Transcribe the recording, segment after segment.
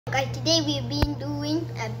Guys, today we've been doing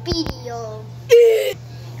a video.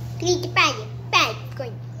 Click the bag,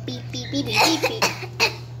 going beep beep beep beep beep.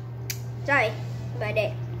 Sorry about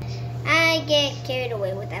that. I get carried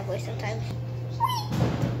away with that voice sometimes.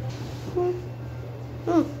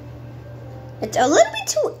 It's a little bit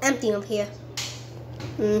too empty up here.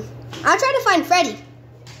 I'll try to find Freddy.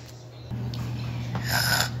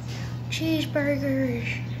 Cheeseburgers.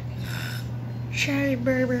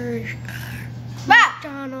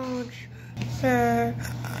 McDonald's. I'll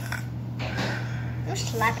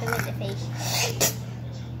slap him in the face.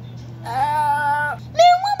 Man,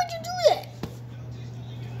 why would you do that?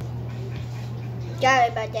 Sorry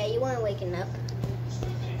about that. You weren't waking up.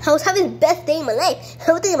 I was having the best day of my life.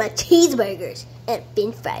 I was thinking about cheeseburgers and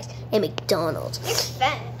French fries and McDonald's. You're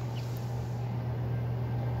fat.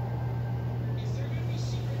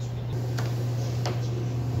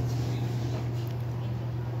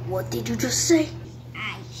 What did you just say?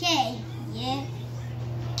 I say, yeah.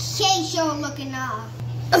 K-show looking off.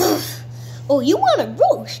 Oh, you want a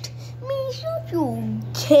roast? Man, shut your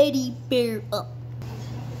teddy bear up.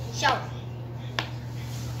 Show.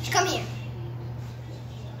 Come here.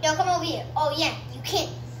 Yo, come over here. Oh, yeah, you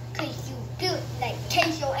can't. Because you built like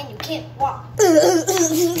K-show and you can't walk.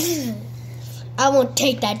 I won't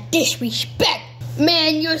take that disrespect.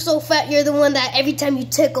 Man, you're so fat, you're the one that every time you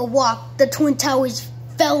take a walk, the Twin Towers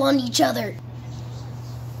fell on each other.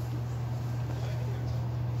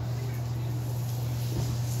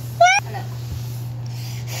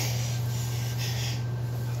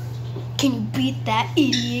 Can you beat that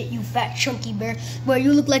idiot, you fat chunky bear? Well,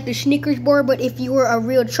 you look like the Snickers bar, but if you were a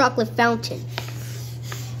real chocolate fountain.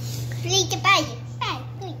 Please the bag.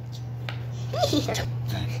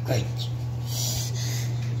 Great.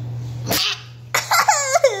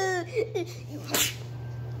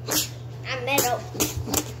 I'm metal.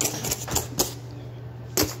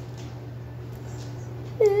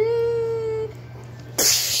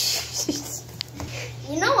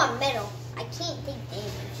 You know I'm metal. I can't take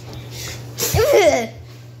damage.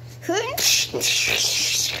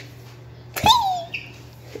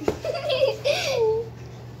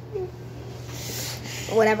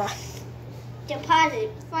 Whatever.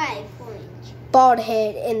 Deposit 5 points. Bald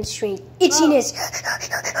head and strength. Itchiness.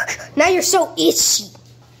 Now you're so itchy.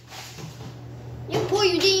 You poor,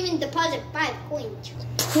 you didn't even deposit 5 coins.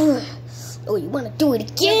 Oh, you want to do it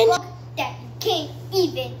again? That you can't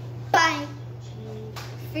even buy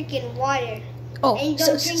freaking water. Oh, and you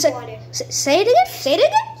don't drink water. Say it again. Say it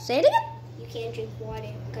again. Say it again. You can't drink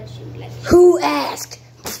water because you like. Who asked?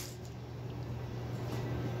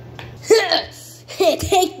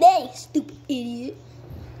 Take that, stupid idiot.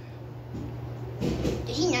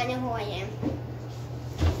 Does he not know who I am?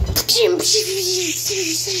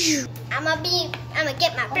 I'ma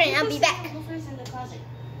get my friend. I'll be back. Go first in the closet.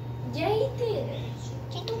 Yeah, he did.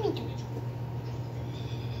 She told me to.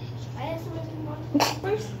 I asked him if he wanted to go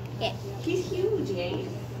first. Yeah. He's huge, yeah.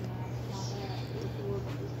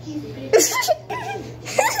 He's big.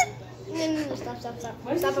 No, stop.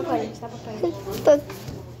 Stop recording. Stop recording.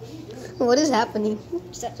 What is happening?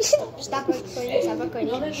 Stop recording. Stop recording.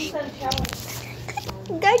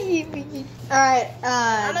 Alright,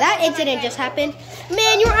 that incident just happened.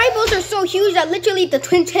 Man, your eyeballs are so huge that literally the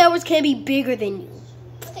Twin Towers can be bigger than you.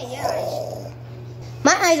 Okay, yeah.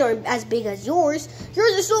 My eyes aren't as big as yours.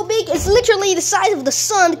 Yours are so big, it's literally the size of the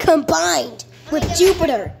sun combined with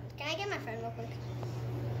Jupiter. Can I get my friend real quick?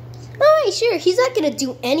 Alright, sure, he's not gonna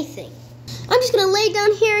do anything. I'm just gonna lay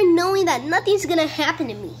down here knowing that nothing's gonna happen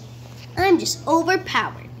to me. I'm just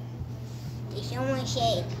overpowered. Did someone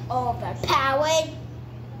say overpowered?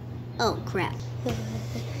 Oh, crap.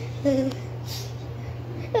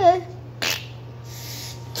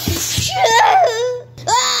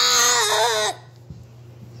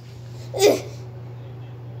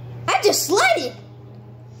 I just slided.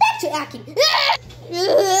 Back to acting.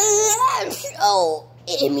 Oh,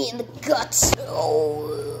 hit me in the guts.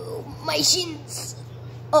 Oh, my shins.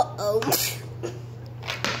 Uh-oh.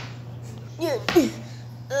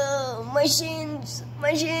 Oh, my shins.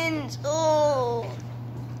 Oh,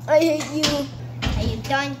 I hate you. Are you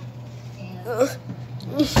done?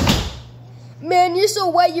 Man, you're so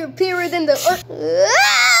white, you're purer than the earth.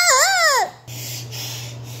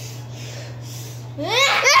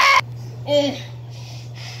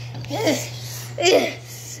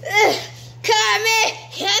 Carmen,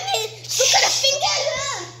 look at the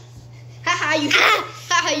fingers. Haha,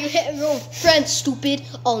 you hit your friend, stupid.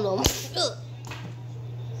 Oh no.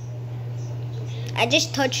 I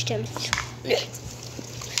just touched him.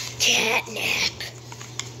 Catnap.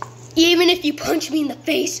 Even if you punch me in the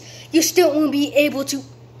face, you still won't be able to.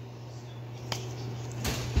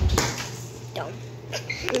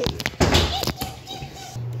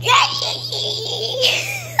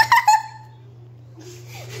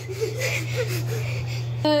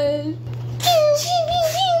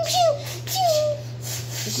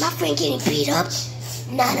 Is my friend getting beat up?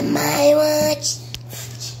 Not on my watch.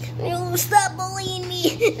 No, stop bullying me.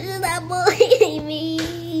 Stop bullying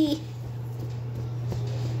me.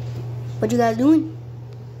 What you guys doing?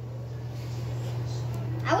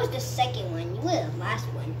 I was the second one. You were the last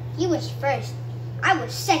one. You was first. I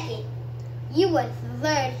was second. You was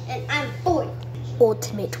third, and I'm fourth.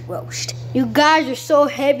 Ultimate roast. You guys are so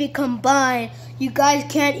heavy combined. You guys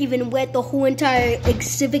can't even wet the whole entire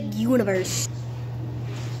Civic universe.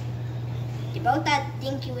 You both thought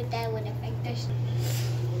thinking with that would affect us.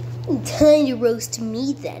 Time to roast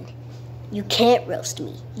me then. You can't roast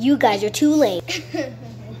me. You guys are too lame.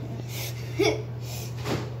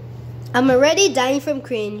 I'm already dying from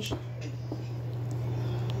cringe.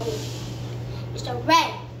 It's a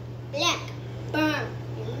red, black, brown,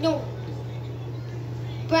 no,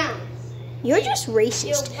 brown. You're just You're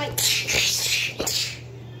racist. white.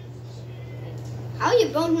 How are you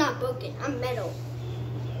both not broken? I'm metal.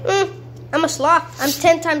 I'm a sloth. I'm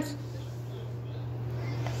 10 times.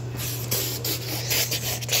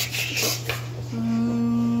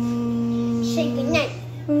 Say goodnight.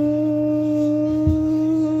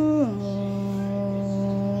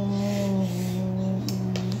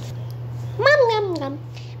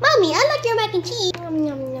 Mommy, I like your mac and cheese.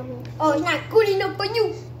 Oh, it's not good enough for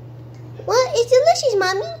you. Well, it's delicious,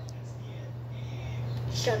 Mommy.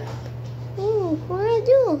 Shut up. What do I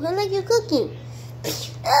do? I like your cooking.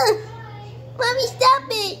 Mommy, stop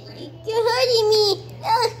it. You're hurting me.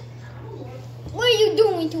 What are you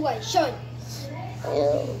doing to our son?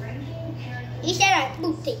 He said our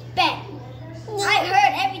food tastes bad. I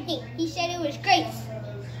heard everything. He said it was great.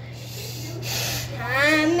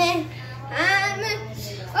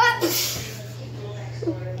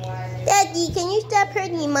 Daddy, can you stop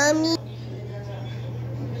hurting Mommy?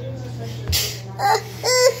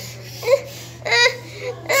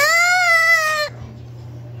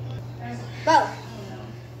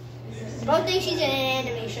 Both think she's in an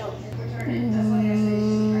anime show.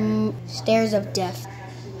 Stairs of death.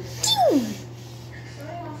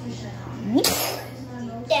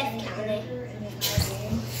 Death counter.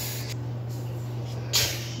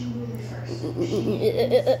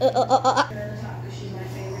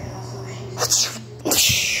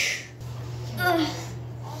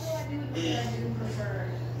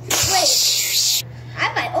 Wait, I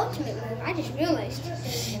buy ultimate move. I just realized.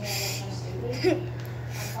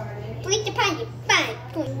 Please deposit 5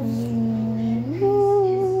 coins.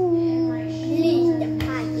 Please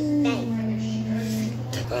deposit 5.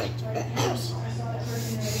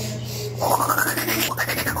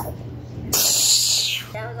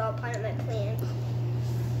 That was all part of my plan.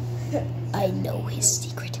 I know his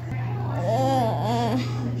secret.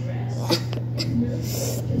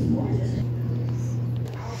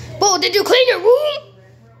 Bo, did you clean your room?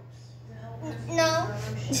 No.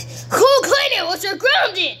 Who cleaned it? What's you're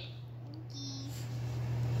grounded?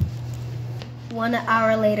 1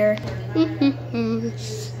 hour later.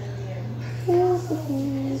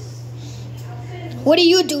 What are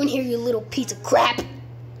you doing here, you little piece of crap? I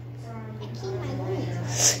cleaned my room.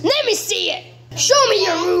 Let me see it. Show me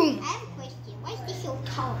your room. I have a question. Why is this so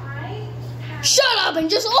tall? Shut up and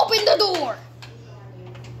just open the door.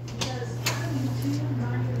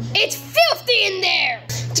 It's filthy in there.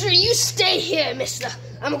 You stay here, mister.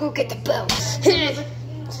 I'm gonna go get the belt.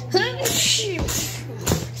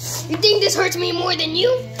 You think this hurts me more than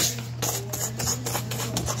you?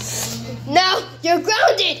 Now you're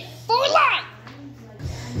grounded for life.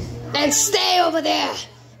 And stay over there.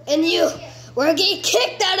 And you, we're getting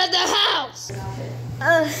kicked out of the house.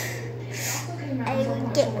 I will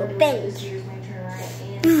get revenge.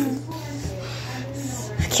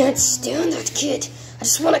 I can't stand that kid. I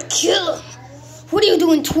just want to kill him. What are you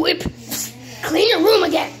doing, Twip? Clean your room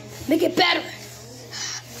again. Make it better.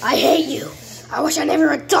 I hate you. I wish I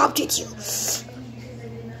never adopted you.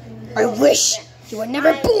 I wish you were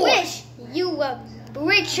never born. I wish you were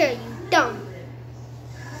richer, you dumb.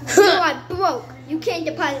 You are broke. You can't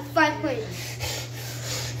deposit 5 coins.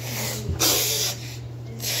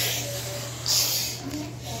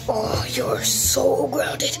 Oh, you're so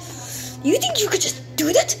grounded. You think you could just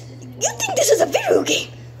do that? You think this is a video game,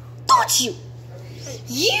 don't you?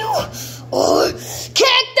 You are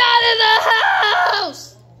kicked out of the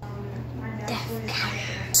house!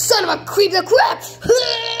 Son of a creep of crap!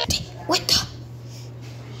 What the?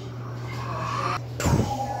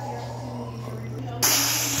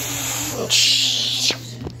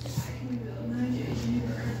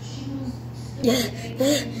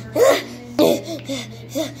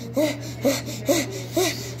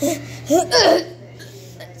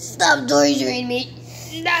 Stop torturing me.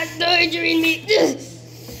 Stop torturing me.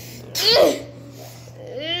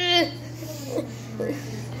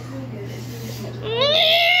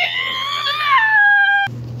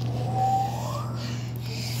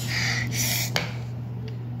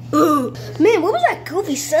 Man, what was that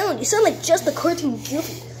goofy sound? You sound like just the cartoon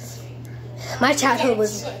Goofy. My childhood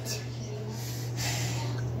was...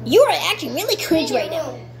 You are acting really cringe right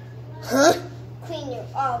now. Huh? Clean your...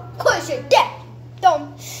 of course you're dead.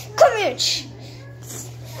 Dumb cringe.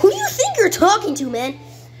 Who do you think you're talking to, man?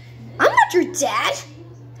 I'm not your dad.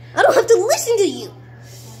 I don't have to listen to you.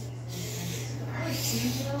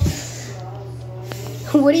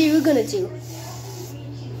 What are you gonna do?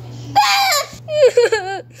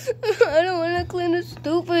 I don't want to clean the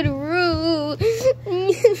stupid room.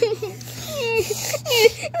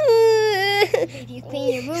 If you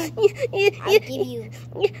clean your room, I'll give you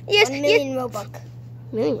 1 million Robux.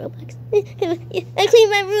 Million Robux? I clean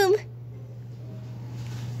my room.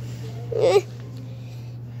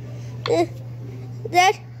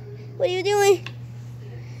 Dad, what are you doing?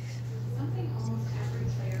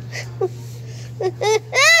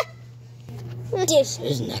 This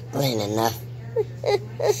is not clean enough.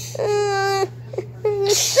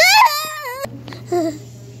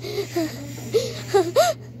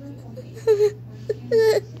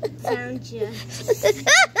 Found you.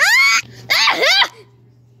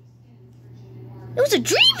 It was a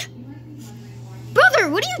dream? Brother,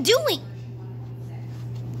 what are you doing?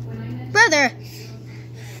 Brother.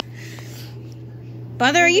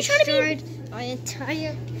 Brother, are you trying to be... Our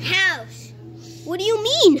entire house. What do you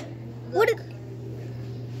mean? What?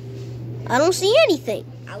 I don't see anything.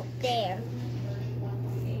 Out there.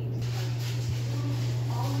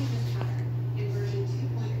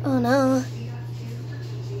 Oh no.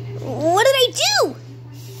 What did I do?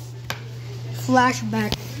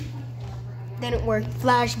 Flashback. Didn't work.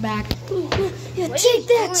 Flashback. Yeah, take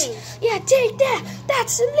that. Yeah, take that.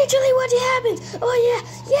 That's literally what happened. Oh yeah,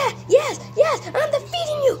 yes. I'm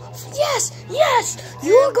defeating you. Yes.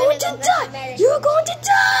 You are going to die. You are going to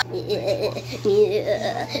die.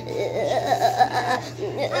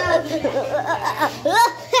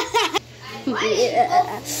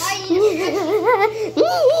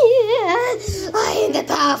 I am the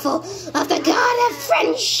powerful of the god of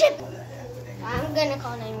friendship. I'm gonna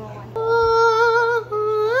call 911.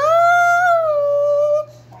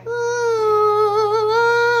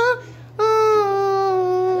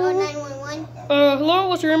 Hello, 911. Hello,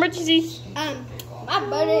 what's your emergency? My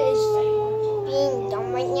brother is being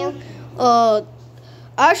dumb right now.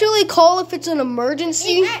 Actually call if it's an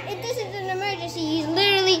emergency. If this is an emergency, he's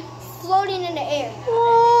literally floating in the air.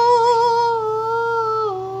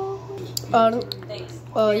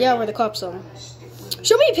 Yeah, we're the cops.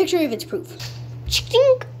 Show me a picture if it's proof.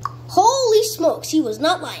 Chink. Holy smokes, he was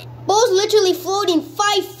not lying. Bo's literally floating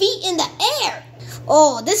 5 feet in the air.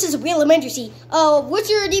 Oh, this is a real emergency. What's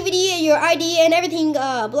your DVD and your ID and everything?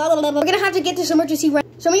 Blah, blah, blah. We're gonna have to get this emergency right.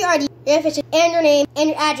 Show me your ID, and your name, and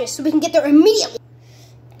your address so we can get there immediately.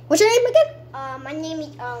 What's your name again? My name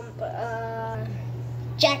is,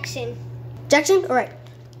 Jackson. Jackson? All right.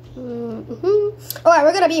 All right,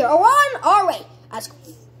 we're gonna be on our way as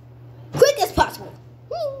quick as possible.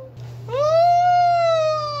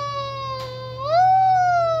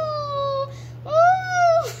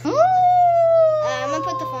 I'm gonna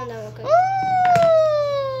put the phone down real quick.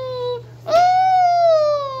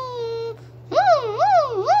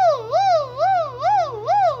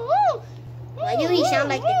 Why do he sound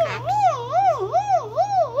like the cops?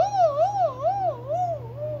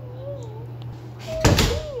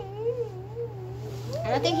 I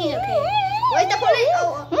don't think he's okay. Where's the police?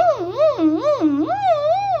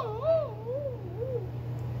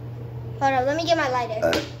 Hold on, let me get my lighter.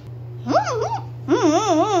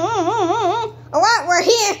 Alright, we're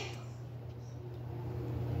here.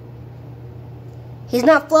 He's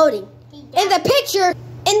not floating. In the picture,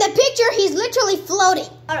 he's literally floating.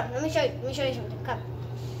 Hold on, let me show you something. Come.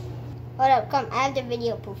 Hold up, come. I have the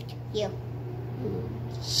video proof. You.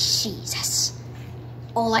 Jesus.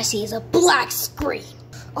 All I see is a black screen.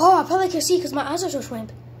 Oh, I probably can see because my eyes are so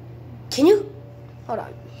shrimp. Can you? Hold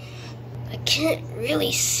on. I can't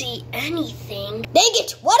really see anything. Dang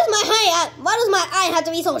it! Why does my eye have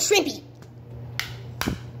to be so shrimpy?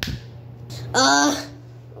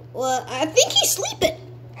 Well, I think he's sleeping.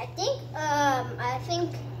 I think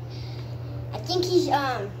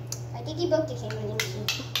he broke the camera. Let me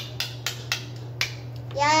see.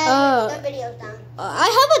 Yeah, the video's down. I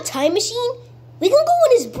have a time machine. We can go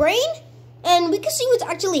in his brain and we can see what's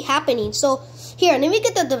actually happening. So here, let me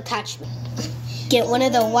get the attachment. Get one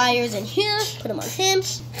of the wires in here, put them on him.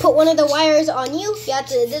 Put one of the wires on you. You have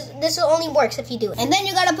to, this only works if you do it. And then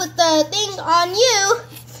you gotta put the thing on you.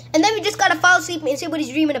 And then we just gotta fall asleep and see what he's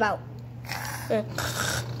dreaming about. I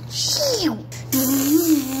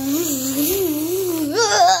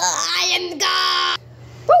am God.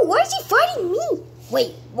 Bro, why is he fighting me?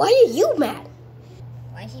 Wait, why are you mad?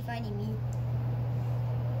 Why is he fighting me?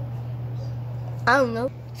 I don't know.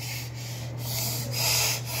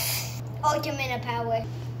 Ultimate power.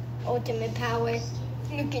 Ultimate power.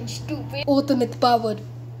 Looking stupid. Ultimate power.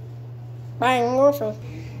 Bang, Morpho.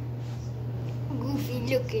 Goofy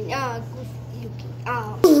looking. Goofy looking.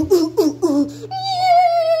 Yeah!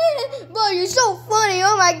 Bro, you're so funny.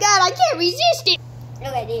 Oh my god, I can't resist it.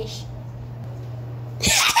 Look at this.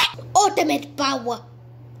 Ultimate power.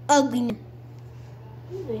 Ugly.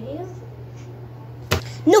 Who the hell?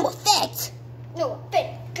 No effect. No, but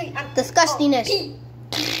Disgustingness.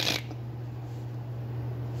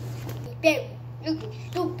 Very looking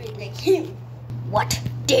stupid like him. What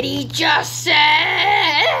did he just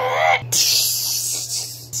say?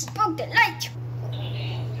 Broke the light.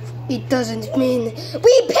 It doesn't mean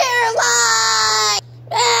we paralyzed.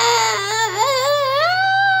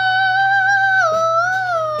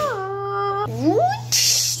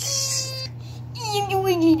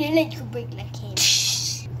 We need a light to break like him.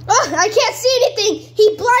 Oh, I can't see anything.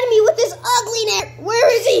 He blinded me with his ugliness. Where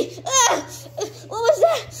is he? What was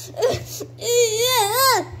that?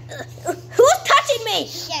 Who's touching me?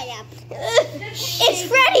 Shut up. It's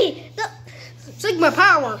Freddy. Sigma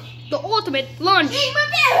power. The ultimate lunge.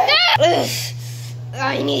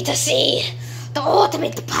 I need to see the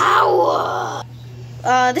ultimate power.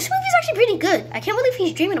 This movie's actually pretty good. I can't believe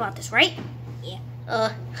he's dreaming about this, right? Yeah.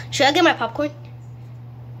 Should I get my popcorn?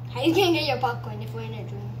 How you gonna get your popcorn if we're in a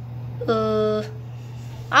dream?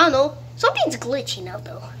 I don't know. Something's glitching out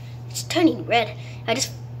though. It's turning red. I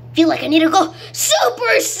just feel like I need to go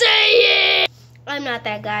Super Saiyan! I'm not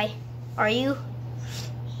that guy. Are you?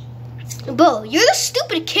 Bo, you're the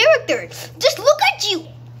stupid character. Just look at you.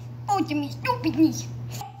 Ultimate stupidness.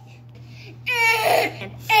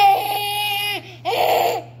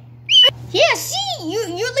 Yeah, see? You're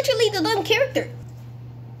literally the dumb character.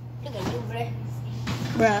 Look at you, bruh.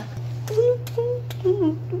 Bruh.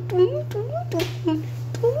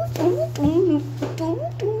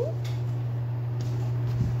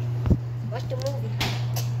 Watch the movie.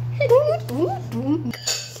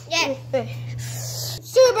 Yeah.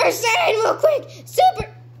 Super Saiyan real quick. Super.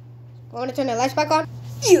 Want to turn the lights back on?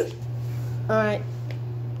 Yeah. Alright.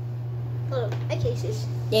 Hold on. My cases.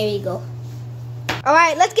 There you go.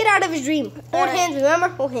 Alright, let's get out of his dream. Hold hands, remember?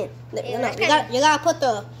 Hold hands. Yeah, No, you gotta put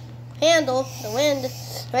the handle, the wind,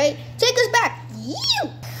 right? Take us back.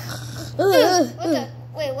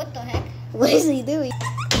 Wait, what the heck? What is he doing?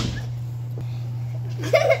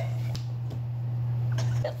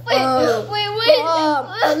 Wait.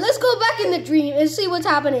 Let's go back in the dream and see what's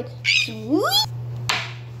happening.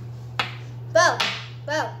 Bo.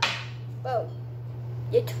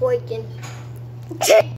 You're twerking.